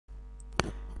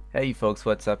Hey folks,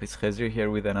 what's up? It's Khizr here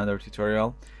with another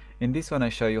tutorial. In this one I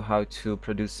show you how to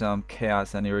produce some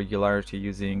chaos and irregularity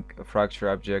using a fracture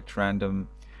object, random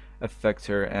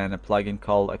effector, and a plugin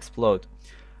called Xplode.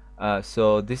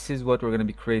 So this is what we're going to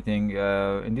be creating.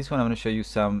 In this one I'm going to show you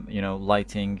some,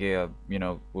 lighting.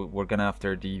 We're gonna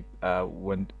after the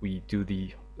when we do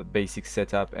the basic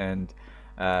setup and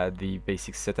the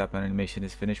basic setup and animation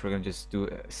is finished, we're gonna just do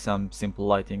some simple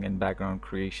lighting and background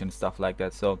creation, stuff like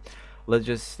that. So let's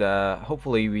just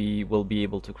hopefully we will be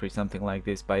able to create something like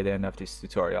this by the end of this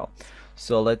tutorial.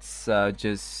 So let's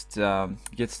just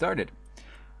get started.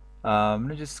 I'm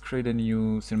gonna just create a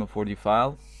new Cinema 4D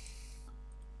file,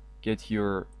 get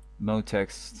your mode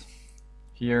text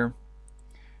here,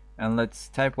 and let's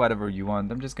type whatever you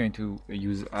want. I'm just going to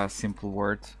use a simple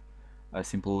word, a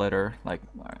simple letter, like,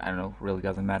 I don't know, really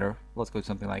doesn't matter. Let's go to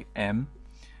something like M.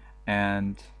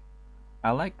 And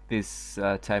I like this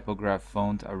typograph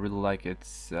font. I really like it.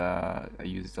 I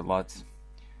use it a lot.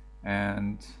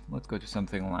 And let's go to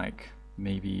something like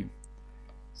maybe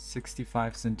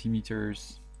 65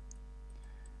 centimeters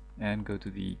and go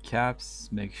to the caps.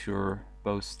 Make sure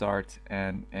both start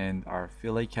and end are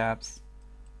fillet caps,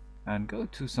 and go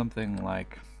to something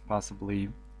like possibly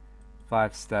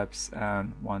 5 steps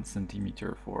and 1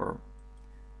 centimeter for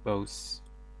both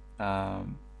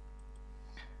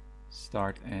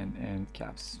start and end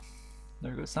caps.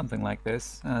 There we go, something like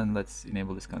this. And let's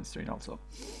enable this constraint also.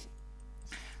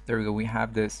 There we go, we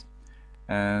have this.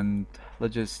 And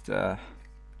let's just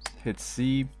hit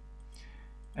C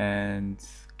and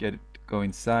go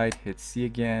inside, hit C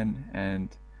again, and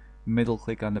middle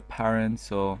click on the parent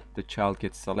so the child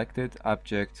gets selected,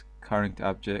 object, connect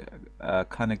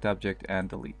object, and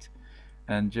delete.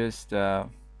 And just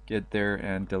get there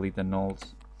and delete the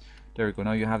nulls. There we go,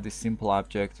 now you have this simple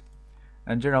object.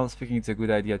 And generally speaking, it's a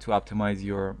good idea to optimize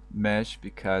your mesh,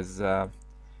 because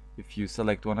if you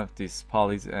select one of these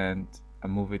polys and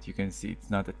move it, you can see it's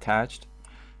not attached.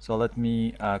 So let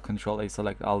me Control A,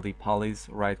 select all the polys,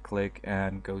 right click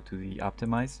and go to the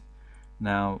optimize.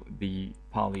 Now the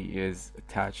poly is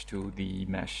attached to the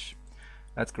mesh.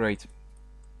 That's great.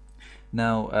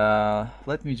 Now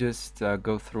let me just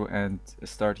go through and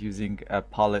start using a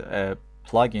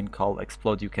plugin called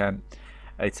Xplode.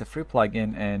 It's a free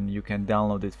plugin and you can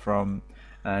download it from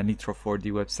Nitro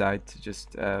 4D website.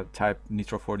 Just type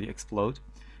Nitro 4D Xplode,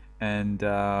 and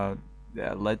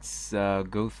let's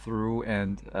go through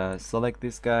and select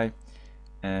this guy,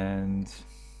 and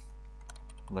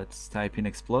let's type in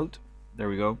Xplode. There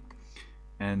we go,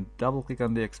 and double click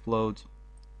on the Xplode.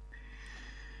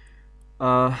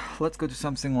 Let's go to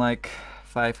something like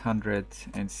 500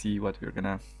 and see what we're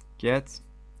gonna get.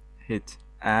 Hit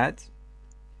add,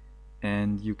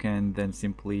 and you can then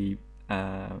simply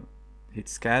hit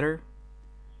scatter,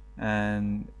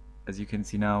 and as you can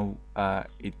see now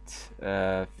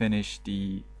it finished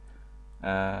the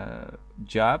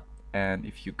job. And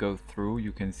if you go through,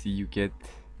 you can see you get,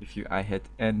 I hit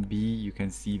NB, you can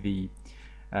see the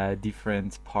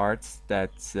different parts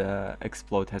that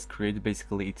Xplode has created.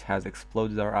 Basically it has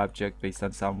exploded our object based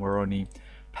on some Voronoi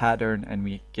pattern, and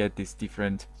we get this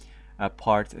different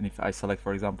parts. And if I select,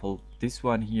 for example, this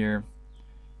one here,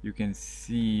 you can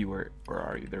see where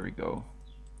are you? There we go.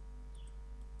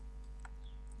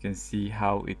 You can see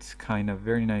how it kind of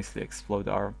very nicely explode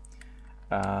our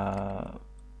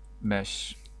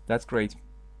mesh. That's great.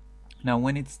 Now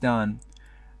when it's done,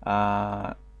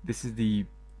 this is the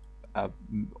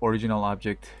original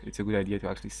object. It's a good idea to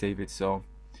actually save it. So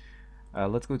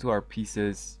let's go to our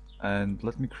pieces and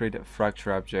let me create a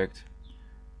fracture object.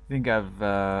 I think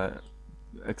I've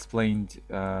explained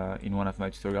in one of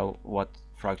my tutorial what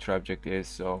fracture object is,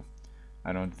 so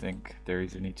I don't think there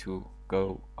is a need to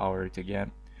go over it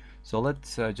again. So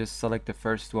let's just select the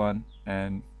first one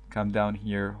and come down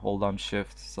here, hold on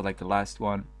shift, select the last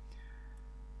one,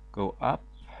 go up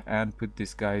and put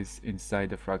these guys inside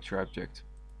the fracture object.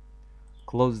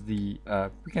 Close the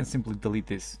we can simply delete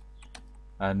this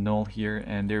null here,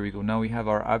 and there we go. Now we have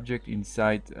our object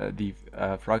inside the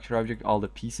fracture object, all the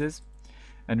pieces,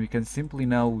 and we can simply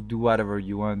now do whatever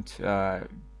you want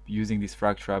using this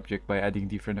fracture object by adding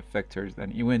different effectors.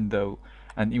 And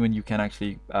even you can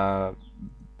actually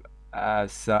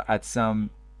add some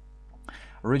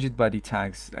rigid body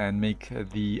tags and make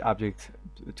the object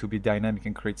to be dynamic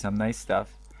and create some nice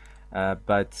stuff.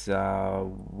 But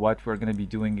what we're going to be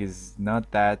doing is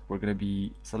not that. We're going to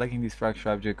be selecting this fracture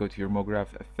object, go to your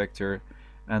MoGraph effector,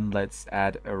 and let's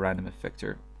add a random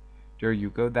effector. There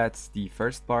you go, that's the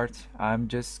first part. I'm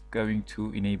just going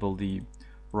to enable the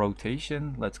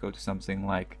rotation. Let's go to something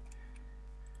like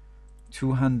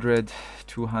 200,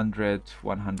 200,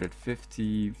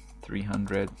 150,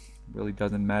 300, really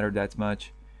doesn't matter that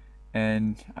much.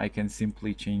 And I can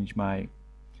simply change my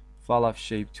fall off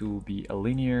shape to be a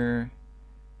linear,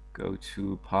 go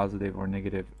to positive or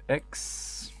negative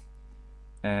X,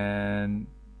 and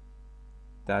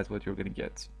that's what you're gonna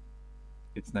get.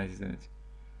 It's nice, isn't it?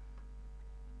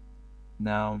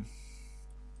 Now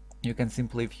you can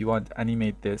simply, if you want,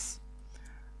 animate this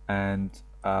and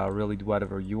really do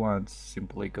whatever you want.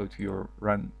 Simply go to your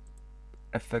run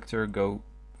effector, go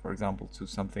for example to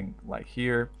something like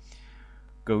here,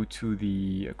 go to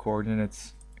the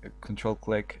coordinates, control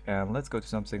click, and let's go to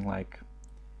something like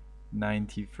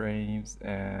 90 frames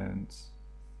and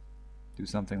do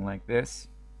something like this,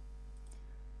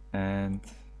 and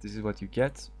this is what you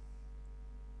get.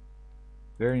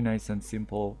 Very nice and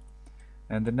simple.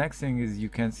 And the next thing is you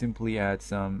can simply add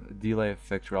some delay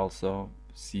effector also,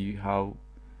 see how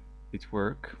it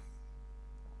works.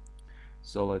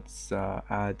 So let's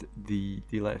add the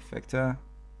delay effector,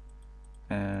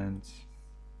 and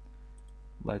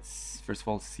let's first of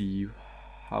all see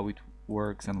how it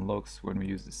works and looks when we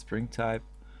use the spring type,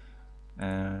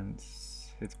 and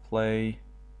hit play.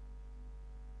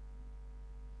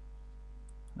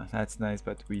 That's nice,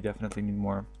 but we definitely need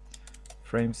more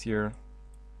frames here.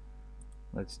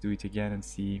 Let's do it again and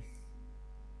see.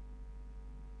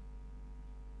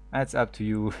 That's up to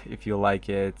you if you like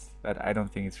it, but I don't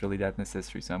think it's really that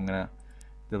necessary, so I'm gonna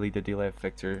delete the delay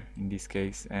effector in this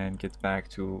case and get back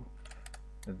to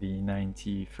the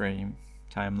 90 frame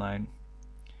timeline.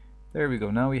 There we go.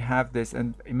 Now we have this,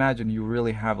 and imagine you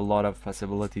really have a lot of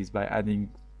possibilities by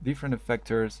adding different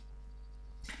effectors.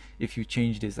 If you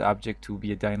change this object to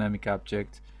be a dynamic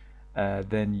object,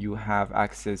 then you have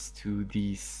access to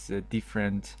these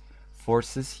different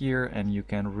forces here, and you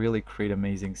can really create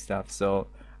amazing stuff. So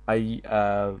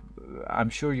I'm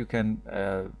sure you can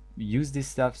use this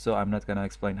stuff, so I'm not gonna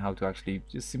explain how to actually.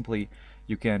 Just simply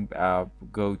you can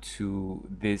go to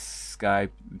this guy,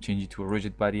 change it to a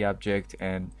rigid body object,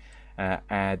 and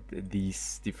add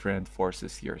these different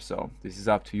forces here. So this is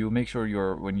up to you. Make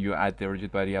sure when you add the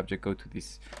rigid body object, go to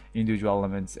these individual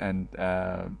elements and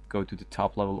go to the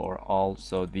top level or all,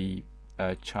 so the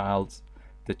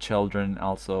children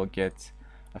also get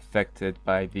affected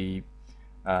by the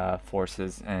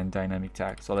forces and dynamic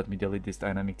tag. So let me delete this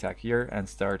dynamic tag here and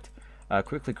start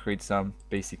quickly create some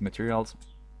basic materials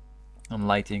on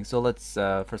lighting. So let's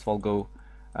first of all go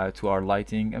to our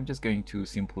lighting. I'm just going to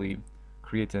simply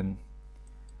create an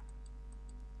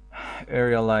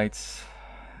area lights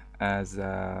as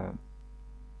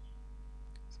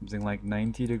something like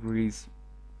 90 degrees,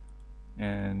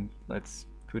 and let's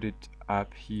put it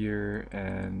up here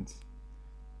and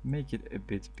make it a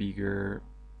bit bigger,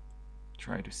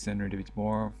 try to center it a bit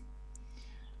more,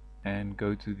 and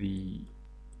go to the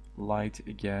light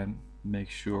again, make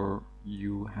sure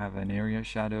you have an area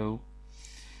shadow,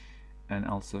 and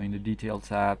also in the detail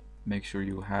tab make sure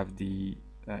you have the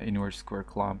inverse square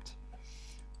clumped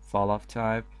fall off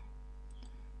type,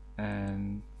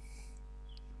 and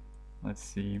let's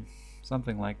see,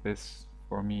 something like this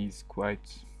for me is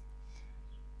quite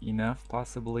enough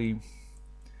possibly.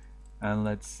 And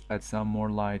let's add some more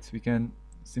lights. We can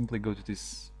simply go to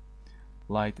this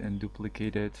light and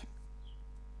duplicate it,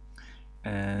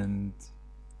 and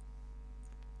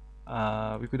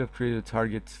we could have created a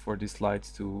target for these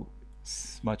lights to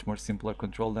much more simpler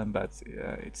control them, but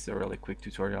it's a really quick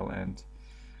tutorial, and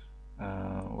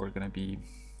we're gonna be,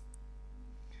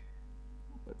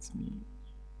 let me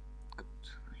go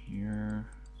to here,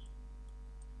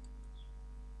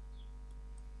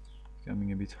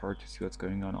 becoming a bit hard to see what's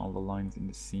going on, all the lines in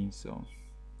the scene. So,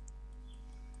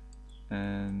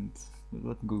 and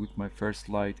let me go with my first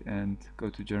light and go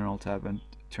to general tab and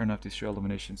turn off this show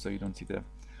illumination so you don't see the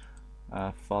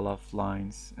fall off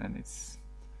lines, and it's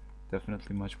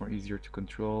definitely much more easier to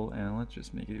control. And let's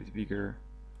just make it a bit bigger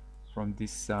from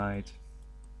this side,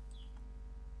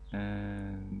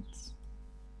 and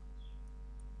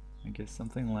I guess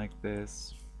something like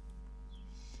this.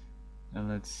 And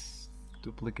let's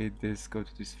duplicate this, go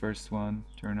to this first one,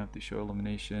 turn off the show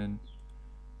illumination,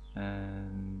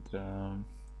 and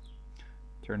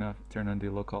turn on the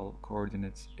local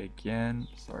coordinates again.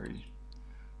 Sorry,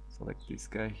 select this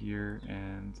guy here,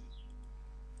 and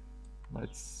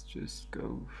let's just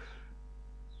go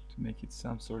to make it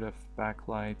some sort of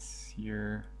backlights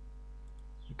here.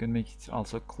 You can make it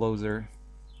also closer.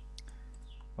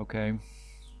 Okay,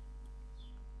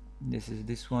 this is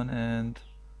this one, and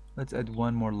let's add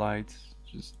one more light.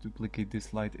 Just duplicate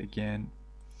this light again,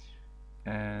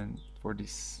 and for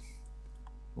this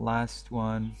last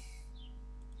one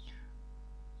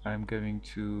I'm going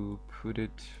to put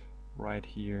it right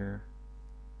here.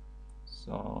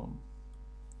 So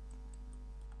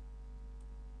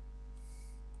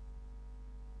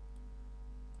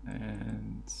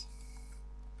and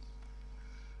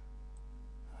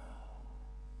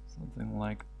something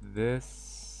like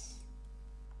this.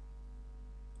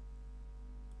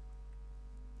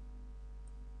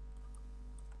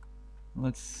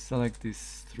 Let's select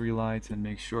these three lights and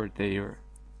make sure their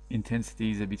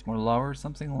intensity is a bit more lower,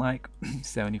 something like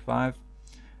 75.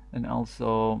 And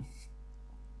also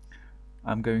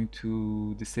I'm going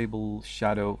to disable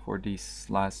shadow for these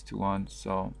last two ones,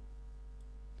 so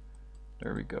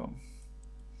there we go.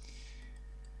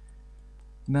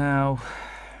 Now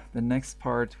the next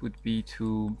part would be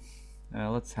to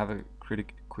let's have a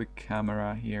quick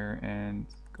camera here and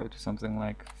go to something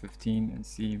like 15 and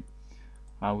see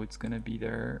how it's gonna be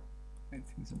there. I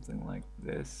think something like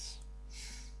this.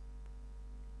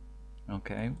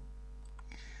 Okay,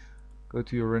 go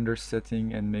to your render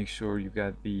setting and make sure you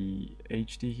got the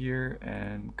HD here,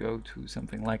 and go to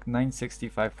something like 960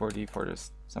 540 for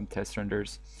some test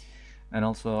renders. And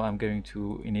also I'm going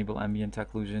to enable ambient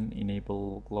occlusion,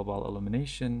 enable global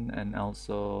illumination, and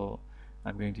also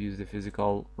I'm going to use the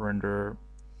physical render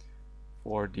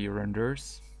for the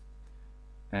renders,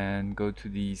 and go to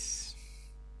these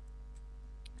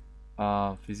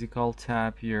physical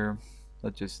tab here.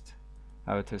 Let's just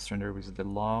have a test render with the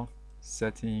law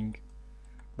setting.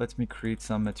 Let me create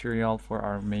some material for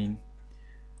our main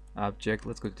object.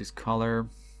 Let's go to this color,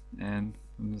 and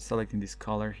I'm selecting this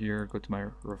color here. Go to my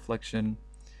reflection,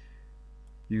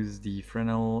 use the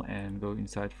Fresnel and go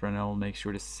inside Fresnel. Make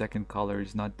sure the second color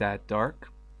is not that dark.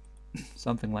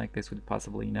 Something like this would be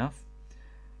possibly enough.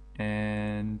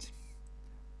 And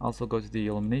also go to the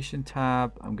illumination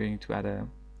tab. I'm going to add a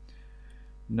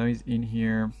noise in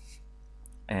here,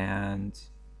 and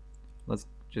let's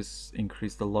just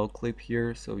increase the low clip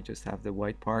here so we just have the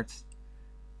white parts,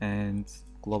 and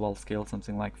global scale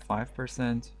something like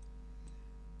 5%,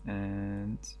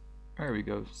 and there we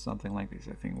go, something like this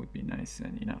I think would be nice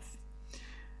and enough.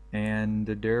 And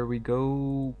there we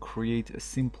go. Create a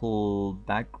simple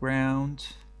background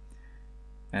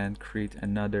and create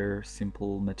another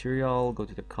simple material. Go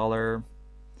to the color,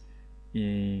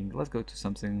 and let's go to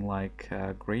something like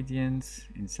gradients.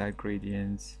 Inside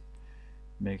gradients,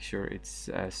 make sure it's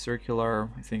circular.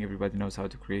 I think everybody knows how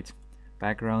to create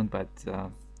background, but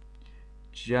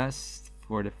just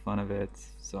for the fun of it.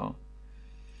 So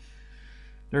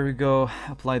there we go.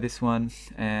 Apply this one,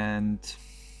 and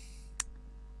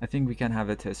I think we can have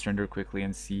a test render quickly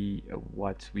and see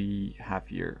what we have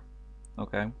here.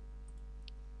 Okay.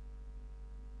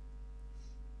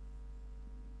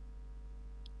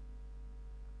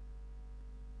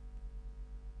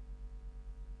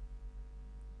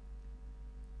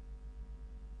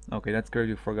 Okay, that's good.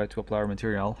 You forgot to apply our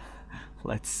material.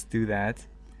 Let's do that.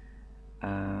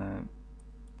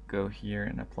 Go here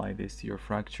and apply this to your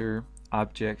fracture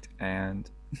object, and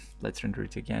let's render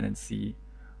it again and see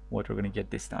what we're going to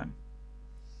get this time.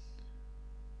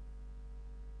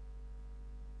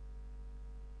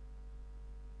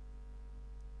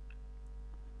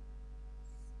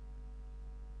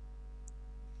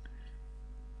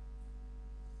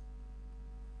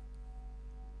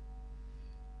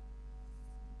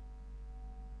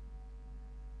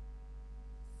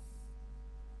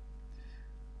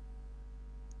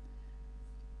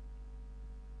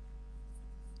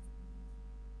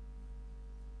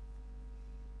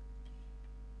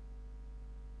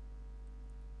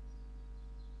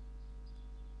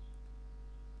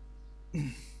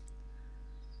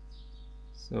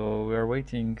 So we are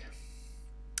waiting.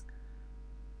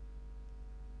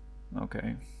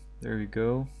 Okay, there we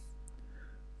go.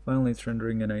 Finally it's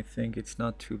rendering, and I think it's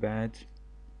not too bad.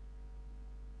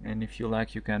 And if you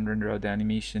like, you can render out the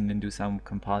animation and do some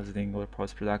compositing or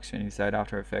post-production inside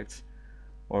After Effects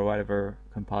or whatever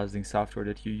compositing software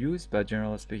that you use. But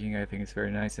generally speaking, I think it's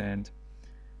very nice, and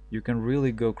you can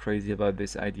really go crazy about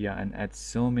this idea and add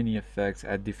so many effects,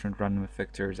 add different random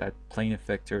effectors, add plane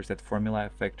effectors, add formula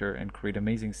effector, and create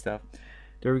amazing stuff.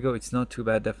 There we go. It's not too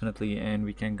bad, definitely, and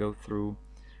we can go through.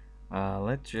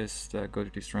 Let's just go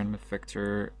to this random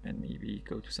effector and maybe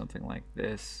go to something like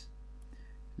this.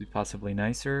 Be possibly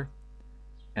nicer,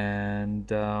 and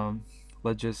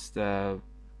let's just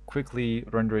quickly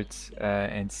render it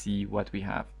and see what we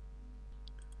have.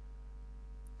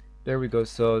 There we go.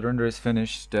 So the render is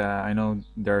finished. I know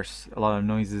there's a lot of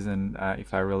noises, and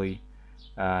if I really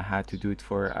had to do it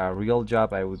for a real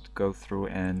job, I would go through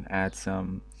and add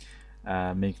some,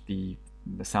 make the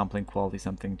sampling quality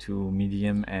something to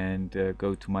medium, and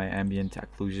go to my ambient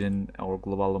occlusion or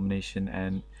global illumination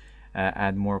and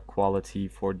add more quality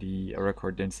for the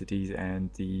record densities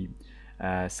and the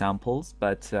samples,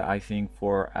 but I think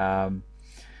for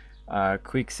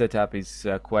quick setup is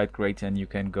quite great, and you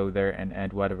can go there and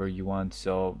add whatever you want.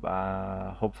 So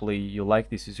hopefully you like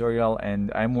this tutorial, and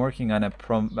I'm working on a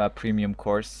premium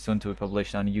course soon to be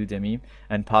published on Udemy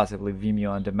and possibly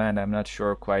Vimeo on demand. I'm not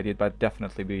sure quite yet, but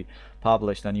definitely be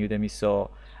published on Udemy. So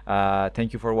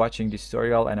thank you for watching this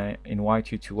tutorial, and I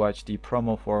invite you to watch the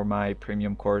promo for my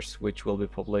premium course, which will be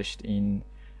published in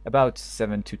about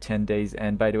 7 to 10 days.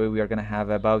 And by the way, we are going to have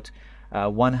about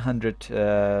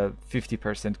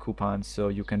 150% coupons, so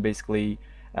you can basically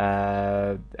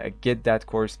get that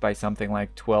course by something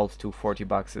like 12 to 40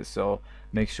 bucks. So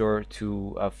make sure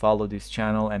to follow this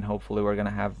channel, and hopefully we're gonna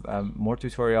have more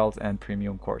tutorials and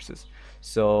premium courses.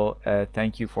 So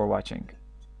thank you for watching.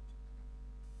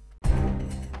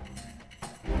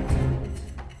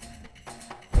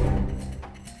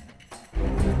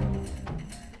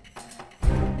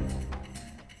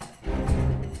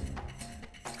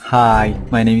 Hi,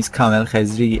 my name is Kamel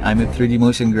Khezri. I'm a 3D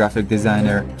motion graphic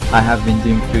designer. I have been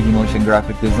doing 3D motion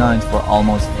graphic designs for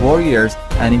almost 4 years,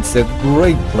 and it's a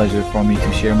great pleasure for me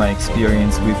to share my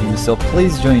experience with you. So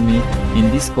please join me in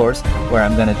this course where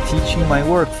I'm gonna teach you my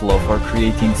workflow for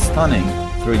creating stunning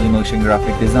 3D motion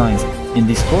graphic designs. In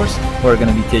this course, we're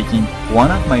gonna be taking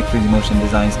one of my 3D motion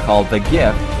designs called the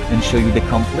GIF and show you the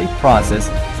complete process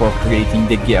for creating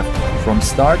the GIF from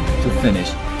start to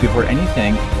finish. Before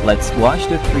anything, let's watch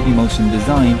the 3D motion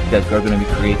design that we're going to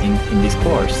be creating in this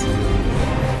course.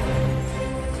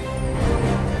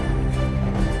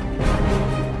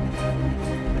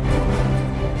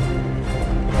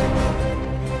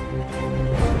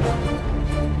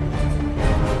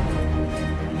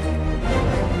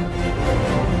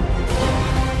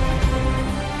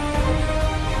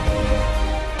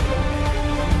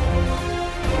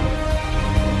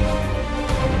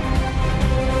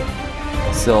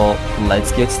 So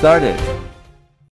let's get started.